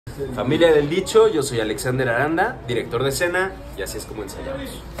Familia del dicho, yo soy Alexander Aranda, director de escena, y así es como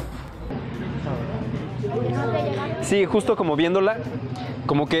ensayamos. Sí, justo como viéndola,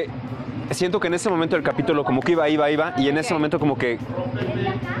 como que siento que en ese momento del capítulo como que iba, y en ese momento como que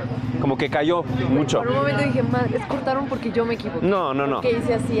cayó mucho. Por un momento dije, es cortaron porque yo me equivoqué. No. Que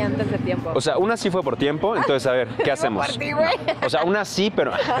hice así antes de tiempo. O sea, una sí fue por tiempo, entonces a ver, ¿qué hacemos? Por ti, güey. O sea, una sí,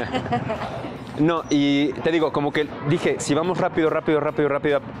 pero... No, y te digo, como que dije, si vamos rápido,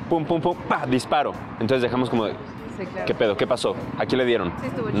 pum, pa, disparo. Entonces dejamos como de, Sí, claro. ¿qué pedo? ¿Qué pasó? Aquí le dieron. Sí,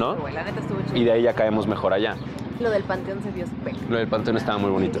 estuvo ¿no? chido, güey. La neta estuvo chido. Y de ahí ya caemos mejor allá. Lo del panteón se vio espectacular. Lo del panteón estaba muy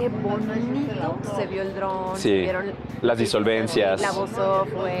bonito. Qué bonito. Se vio el dron. Sí. Se vieron Las disolvencias. La voz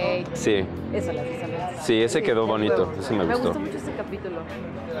off, güey. Sí. Eso, las disolvencias. Sí, ese quedó bonito. Fue- Ese me Me gustó. gustó mucho ese capítulo.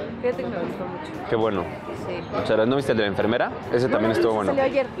 Fíjate que me gustó mucho. Qué bueno. Sí. O sea, ¿no viste el de la enfermera? Ese también estuvo bueno. Salió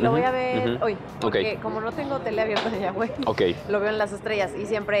ayer, lo voy a ver hoy. Porque Ok. como no tengo tele abierta ya, güey. Ok. Lo veo en las estrellas y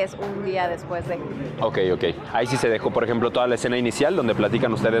siempre es un día después de. Ok. Ahí sí se dejó, por ejemplo, toda la escena inicial donde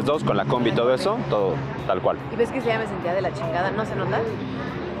platican ustedes dos con la combi y todo eso, todo tal cual. Y ves que ya me sentía de la chingada, ¿no se nota?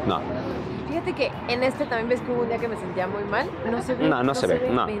 No. Fíjate que en este también ves que hubo un día que me sentía muy mal. No se ve. No se ve,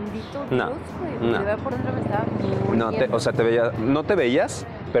 no. Bendito No. Dios, güey. No. De verdad por dentro me estaba No, muriendo. o sea, no te veías,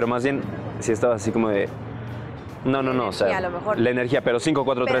 pero más bien sí estabas así como de... No, o sea, energía, a lo mejor. la energía, pero 5,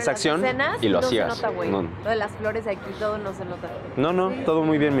 4, Pero 3 en las acción escenas y lo no hacías. se nota, güey. No. Lo de las flores de aquí, todo no se nota. No, todo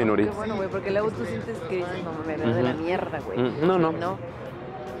muy bien, mi Nuri. Qué bueno, güey, porque luego tú sientes que dices, no, me veo de la mierda, güey. No. Sí, no.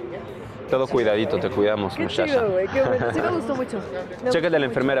 Todo cuidadito, te cuidamos, Qué muchacha. chido, güey, qué bueno. Sí me gustó mucho. Chécale a la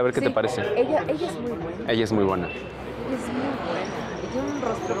enfermera a ver qué te parece. Ella es muy buena. Ella es muy buena. Ella es muy buena. Y tiene un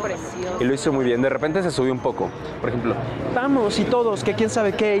rostro precioso. Y lo hizo muy bien. De repente se subió un poco. Por ejemplo, vamos y todos, que quién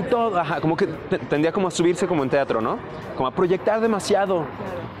sabe qué y todo. Ajá, como que tendía como a subirse como en teatro, ¿no? Como a proyectar demasiado.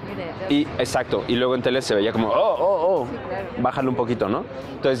 Claro, mire. Y exacto. Y luego en tele se veía como, oh. Sí, claro. Bájale un poquito, ¿no?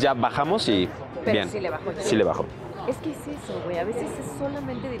 Entonces ya bajamos y Pero bien. sí le bajó. Sí le bajó. Es que es eso, güey. A veces es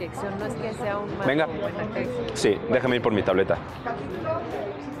solamente dirección, no es que sea un mal Venga. o buena actriz. Sí, déjame ir por mi tableta.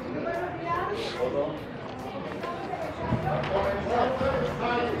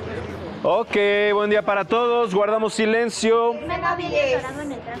 Ok, buen día para todos. Guardamos silencio.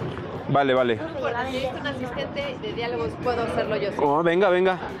 Vale. Necesito un asistente de diálogos, puedo hacerlo yo. Sí. Oh,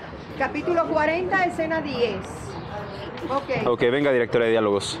 venga. Capítulo 40, escena 10. Ok. Ok, venga, directora de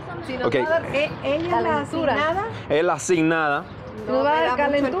diálogos. Si nos Ok, va a dar, ella es la Calentura. asignada. es la asignada. No va a me dar da mucho el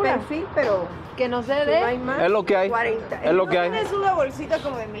calentura. perfil, pero Que nos dé si no hay de... más, Es lo que hay. 40. Es lo que hay. Tienes una bolsita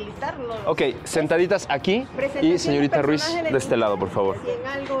como de militar, ¿no? Ok, sentaditas aquí Presentación y señorita de Ruiz personaje de este lado, por favor. Si en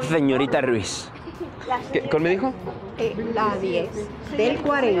algo Señorita Ruiz. ¿Cuál me dijo? La 10. Del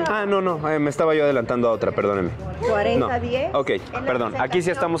 40. Ah, no, me estaba yo adelantando a otra, perdóneme. 40, No. 10. Ok, Es la perdón, aquí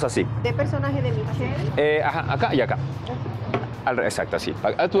sí estamos así. De personaje de Michelle. Ajá, acá y acá. Exacto, así.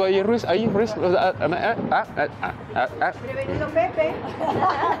 ¿Tú ahí, Ruiz? Ahí, Ruiz. Prevenido Pepe.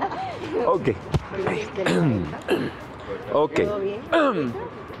 Ok. Ok. ¿Todo bien?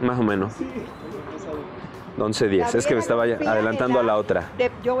 Más o menos. 11:10. Es que me estaba ya adelantando a la otra.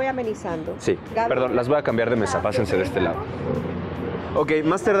 Yo voy amenizando. Sí. Gaby. Perdón, las voy a cambiar de mesa. Pásense de este lado. Ok,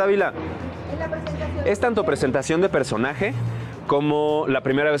 Master Dávila. En la presentación. Es tanto presentación de personaje como la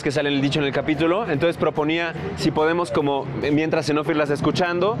primera vez que sale el dicho en el capítulo. Entonces proponía si podemos como mientras en off irlas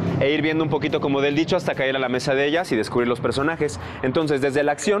escuchando e ir viendo un poquito como del dicho hasta caer a la mesa de ellas y descubrir los personajes. Entonces desde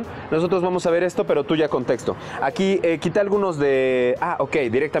la acción nosotros vamos a ver esto, pero tú ya contexto. Aquí quité algunos de... ok,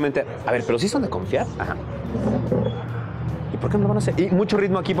 directamente. A ver, pero sí son de confiar. Ajá. ¿Y por qué no lo van a hacer? Y mucho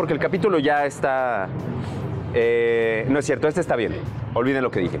ritmo aquí porque el capítulo ya está... no es cierto, este está bien. Olviden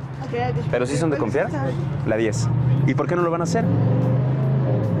lo que dije. Pero sí son de confiar. La 10. ¿Y por qué no lo van a hacer?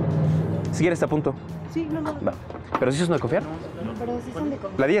 Si quieres, está a punto. Sí, no. Va. ¿Pero sí son de confiar? Pero sí son de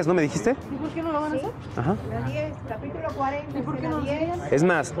confiar. La 10, ¿no me dijiste? ¿Y por qué no lo van a hacer? Ajá. La 10, capítulo 40. ¿Y por qué no 10? Es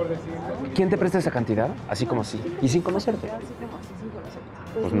más, ¿quién te presta esa cantidad? Así como así. Y sin conocerte.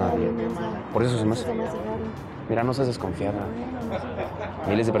 Pues nadie. Por eso se me hace. Mira, no seas desconfiada.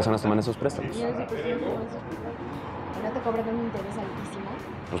 Miles de personas toman esos préstamos. ¿No te cobran un interés altísimo?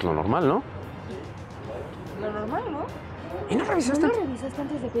 Pues lo normal, ¿no? Lo normal, ¿no? ¿Y no revisaste? ¿No lo revisaste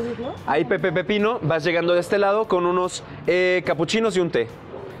antes de pedirlo? Ahí, Pepe Pepino, vas llegando de este lado con unos capuchinos y un té.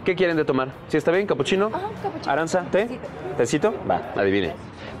 ¿Qué quieren de tomar? ¿Sí está bien? ¿Capuchino? Ajá, capuchino. ¿Aranza? ¿Té? Tecito. ¿Tecito? Va, adivine.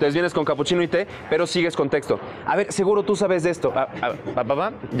 Entonces vienes con capuchino y té, pero sigues con texto. A ver, seguro tú sabes de esto.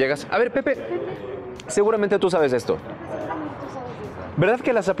 Llegas. A ver, Pepe, seguramente tú sabes de esto. ¿Verdad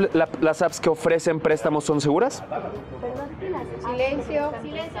que las apps que ofrecen préstamos son seguras? Silencio.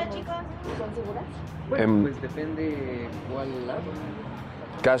 Silencio, chicos. ¿Son seguras? Pues depende cuál app.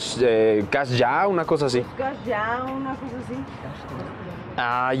 Cash ya, una cosa así. Ya, una cosa así.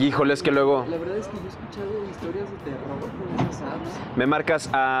 Ay, híjole, es que luego La verdad es que yo he escuchado historias de terror con esas apps. me marcas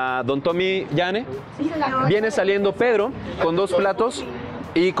a Don Tommy Yane. Viene saliendo Pedro con 2 platos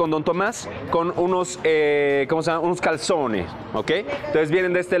y con Don Tomás con unos, ¿cómo se llama? Unos calzones, ¿ok? Entonces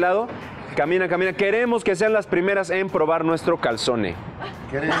vienen de este lado, camina. Queremos que sean las primeras en probar nuestro calzone.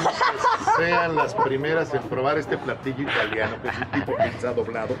 Queremos que sean las primeras en probar este platillo italiano, que es un tipo pizza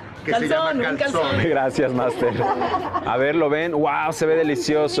doblado, que se llama calzone. Gracias, Master. A ver, ¿lo ven? ¡Wow! Se ve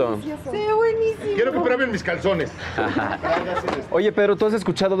delicioso. Se ve buenísimo. Quiero que prueben mis calzones. Oye, Pedro, ¿tú has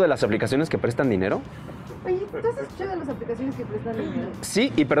escuchado de las aplicaciones que prestan dinero? Oye, ¿tú has escuchado de las aplicaciones que prestan dinero?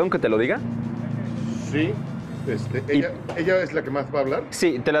 Sí, y perdón que te lo diga. Sí, ella es la que más va a hablar.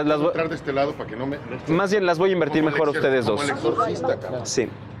 Sí, te las Voy a voy... entrar de este lado para que no me... Más bien las voy a invertir mejor a ustedes Como dos. el exorcista, cabrón. Sí.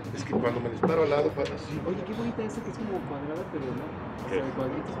 Es que cuando me disparo al lado, pasa así. Oye, qué bonita esa que es como cuadrada, pero no. O sea, de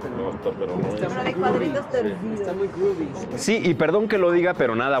cuadritos, pero No, está, pero no es. Pero de cuadritos torcidos. Está muy groovy. Sí, y perdón que lo diga,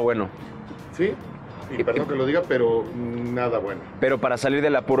 pero nada bueno. Sí, y perdón que lo diga, pero nada bueno. Pero para salir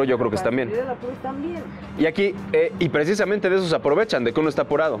del apuro yo creo que están bien. De la Cruz también. Y aquí, y precisamente de eso se aprovechan, de que uno está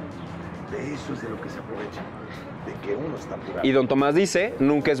apurado. De eso es de lo que se aprovecha, de que uno está apurado. Y don Tomás dice,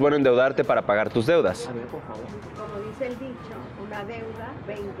 nunca es bueno endeudarte para pagar tus deudas. A ver, por favor. Como dice el dicho, una deuda,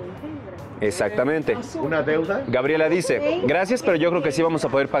 20 engendra. Exactamente. ¿Una deuda? Gabriela dice, gracias, pero yo creo que sí vamos a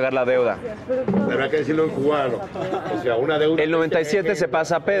poder pagar la deuda. Habrá que decirlo en cubano. O sea, una deuda. El 97 se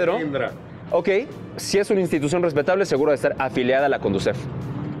pasa a Pedro. Engendra. Ok, si es una institución respetable, seguro de estar afiliada a la Conducef.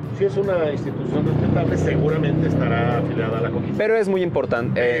 Si es una institución respetable, seguramente estará afiliada a la Conducef. Pero es muy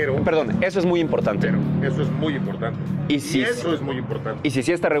importante. Perdón, eso es muy importante. Pero eso es muy importante. Y si- eso es muy importante. Y si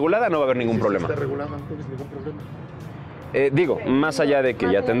sí está regulada, no va a haber ningún Si problema. está regulado, no tienes ningún problema. Digo, más allá de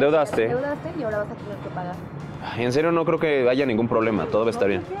que ya te endeudaste, Te endeudaste y ahora vas a tener que pagar. en serio no creo que haya ningún problema, todo va a estar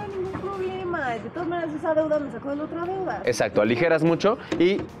bien. No tiene ningún problema. De todas maneras, esa deuda me sacó de la otra deuda. Exacto, aligeras mucho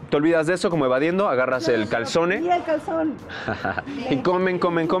y te olvidas de eso, como evadiendo, agarras el calzone Mira el calzón. y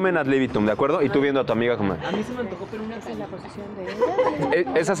comen ad libitum, ¿de acuerdo? Y tú viendo a tu amiga como... A mí se me antojó, pero una En la posición de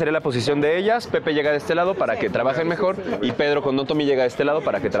ella. Esa sería la posición de ellas, Pepe llega de este lado para que trabajen mejor y Pedro con Don Tommy llega de este lado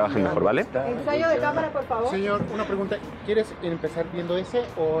para que trabajen mejor, ¿vale? Ensayo de cámara, por favor. Señor, una pregunta. ¿Quieres empezar viendo ese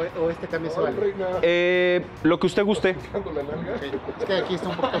o este también se vale? Lo que usted guste, Es que aquí está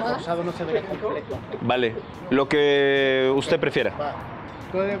un poco forzado, no se ve completo. vale, lo que usted prefiera. Va.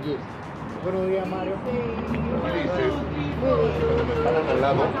 Buenos días, Mario. Paran al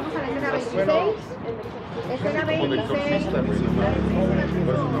lado. Vamos a la escena 26. Escena Como del 26. exorcista, güey.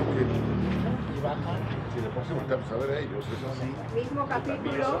 Por eso no, que- Si de por sí volteamos a ver a ellos, eso sí. Mismo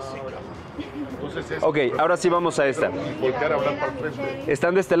capítulo. Entonces es... Ok, ahora sí vamos a esta. Voltear a hablar para el frente.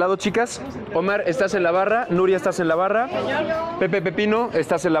 ¿Están de este lado, chicas? Omar, ¿estás en la barra? Nuria, ¿estás en la barra? Pepe Pepino,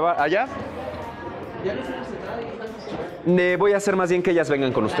 ¿estás en la barra? ¿Allá? Voy a hacer más bien que ellas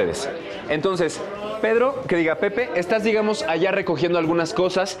vengan con ustedes. Entonces, Pedro, que diga Pepe, estás, digamos, allá recogiendo algunas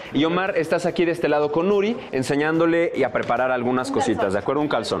cosas y Omar, estás aquí de este lado con Nuri, enseñándole y a preparar algunas cositas, ¿de acuerdo? Un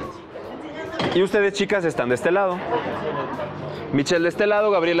calzón. Y ustedes, chicas, están de este lado. Michelle de este lado,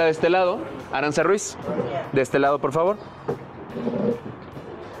 Gabriela de este lado, Aranza Ruiz, de este lado, por favor.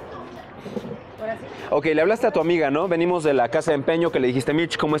 Ok, le hablaste a tu amiga, ¿no? Venimos de la casa de empeño que le dijiste,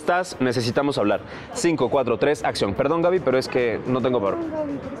 Mitch, ¿cómo estás? Necesitamos hablar. 5, 4, 3, acción. Perdón, Gaby, pero es que no tengo para... No,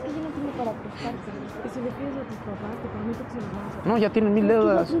 Gaby, pero es que yo no tengo para prestarte. Que si le pides a tus papás, te prometo que se los vamos a No, ya tienen 1000 Es que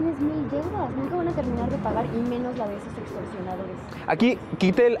deudas. ya tienes 1000 deudas. Nunca van a terminar de pagar y menos la de esos extorsionadores. Aquí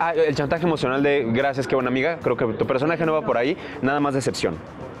quite el chantaje emocional de gracias, qué buena amiga. Creo que tu personaje no va por ahí. Nada más decepción.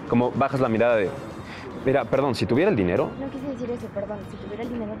 Como bajas la mirada de... Mira, perdón, si tuviera el dinero... No quise decir eso, perdón. Si tuviera el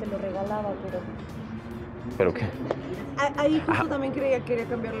dinero te lo regalaba, pero... ¿Pero qué? Ahí justo Ajá. también quería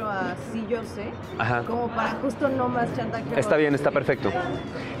cambiarlo a sí yo sé. Ajá. Como para justo no más chantaje. Está bien, está perfecto.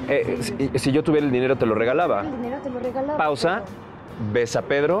 Si yo tuviera el dinero, te lo regalaba. El dinero te lo regalaba. Pausa. Ves a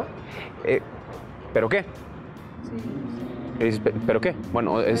Pedro. ¿Pero qué? Y dices, ¿pero qué?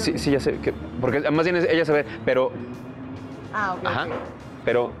 Bueno, sí, ya sé. Porque más bien ella se ve, pero... Ah, ok. Ajá.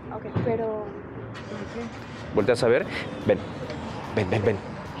 Pero... Ok, pero... ¿qué? Volteas a ver. Ven.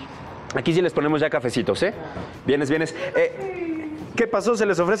 Aquí sí les ponemos ya cafecitos, ¿eh? Vienes. ¿Qué pasó? ¿Se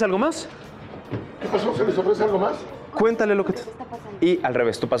les ofrece algo más? ¿Qué pasó? ¿Se les ofrece algo más? Cuéntale lo que te... Y al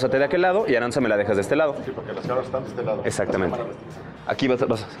revés, tú pásate de aquel lado y Aranza me la dejas de este lado. Sí, porque las cámaras están de este lado. Exactamente. Aquí vas.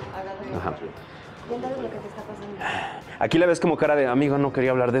 Ajá. Cuéntale lo que te está pasando. Aquí la ves como cara de, amigo, no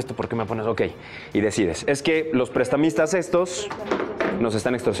quería hablar de esto, ¿por qué me pones? Ok. Y decides. Es que los prestamistas estos nos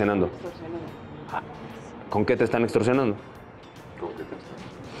están extorsionando. Ah, ¿con qué te están extorsionando?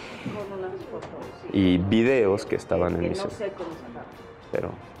 Y videos que estaban en mi celular. Pero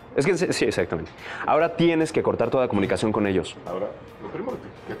Es que sí, exactamente. Ahora tienes que cortar toda comunicación con ellos. Ahora, lo primero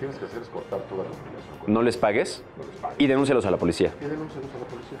que tienes que hacer es cortar toda la comunicación. No les pagues y denúncialos a la policía. ¿Qué denúncialos a la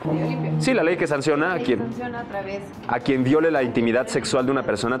policía? Sí, la ley que sanciona a quien viole la intimidad sexual de una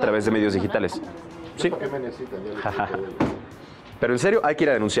persona a través de medios digitales. Sí. ¿Para qué me necesitan? Ya les expliqué de ello. Pero en serio, hay que ir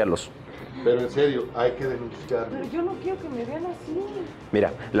a denunciarlos. Pero en serio, hay que denunciarlos. Pero yo no quiero que me vean así.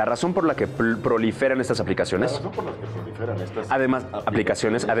 Mira, la razón por la que proliferan estas La aplicaciones, razón por la que proliferan estas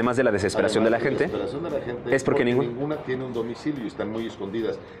aplicaciones, además de la desesperación de la gente, es porque ninguna tiene un domicilio y están muy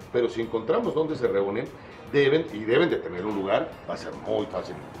escondidas. Pero si encontramos dónde se reúnen, deben de tener un lugar, va a ser muy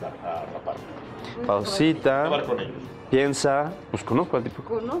fácil atraparlos. pausita, Acabar con ellos. piensa, pues conozco al tipo.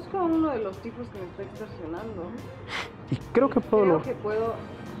 Conozco a uno de los tipos que me está extorsionando. Y creo que puedo... Creo que puedo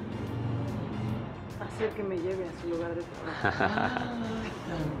hacer que me lleve a su lugar de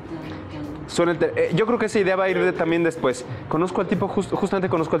trabajo. Yo creo que esa idea va a ir también después. Conozco al tipo, justamente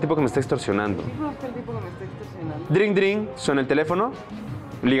conozco al tipo que me está extorsionando. Sí, conozco al tipo que me está extorsionando. Dring, dring, suena el teléfono,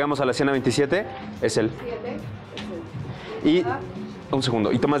 ligamos a la 127, es él. Y un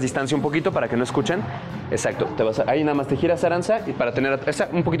segundo, y tomas distancia un poquito para que no escuchen. Exacto, ahí nada más te giras, Aranza, y para tener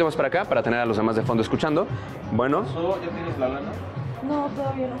un poquito más para acá, para tener a los demás de fondo escuchando. Bueno. ¿Ya tienes la lana? No,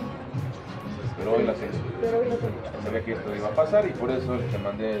 todavía no. Pero hoy la sé. Pero hoy lo tengo. Sabía que esto iba a pasar y por eso te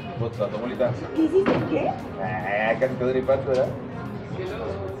mandé tus fotos a tu abuelita. ¿Qué hiciste? ¿Qué? Casi te doy infarto, ¿verdad?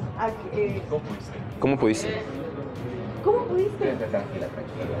 ¿Cómo pudiste? ¿Cómo pudiste? Tranquila,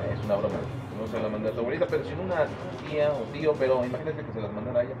 es una broma. No se la mandé a tu abuelita, pero sin una tía o tío, pero imagínate que se las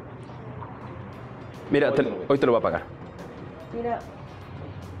mandara a ella. Mira, hoy te lo voy a pagar. Mira,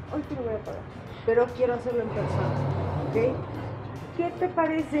 hoy te lo voy a pagar, pero quiero hacerlo en persona, ¿ok? ¿Qué te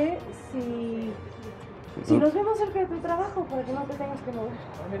parece si nos vemos cerca de tu trabajo para que no te tengas que mover?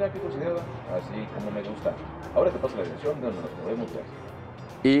 Mira qué considerada, así como me gusta. Ahora te paso la dirección de donde nos movemos ya.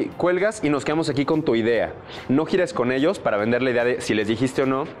 Y cuelgas y nos quedamos aquí con tu idea. No gires con ellos para vender la idea de si les dijiste o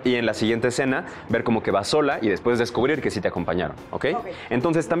no y en la siguiente escena ver como que vas sola y después descubrir que sí te acompañaron, ¿ok?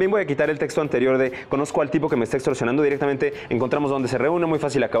 Entonces también voy a quitar el texto anterior de conozco al tipo que me está extorsionando, directamente encontramos dónde se reúne, muy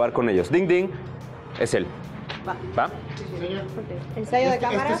fácil acabar con ellos. Ding, ding, es él. ¿Va? Señor, Ensayo de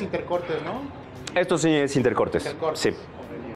cámara. este es intercortes, ¿no? Esto sí es intercortes. Sí.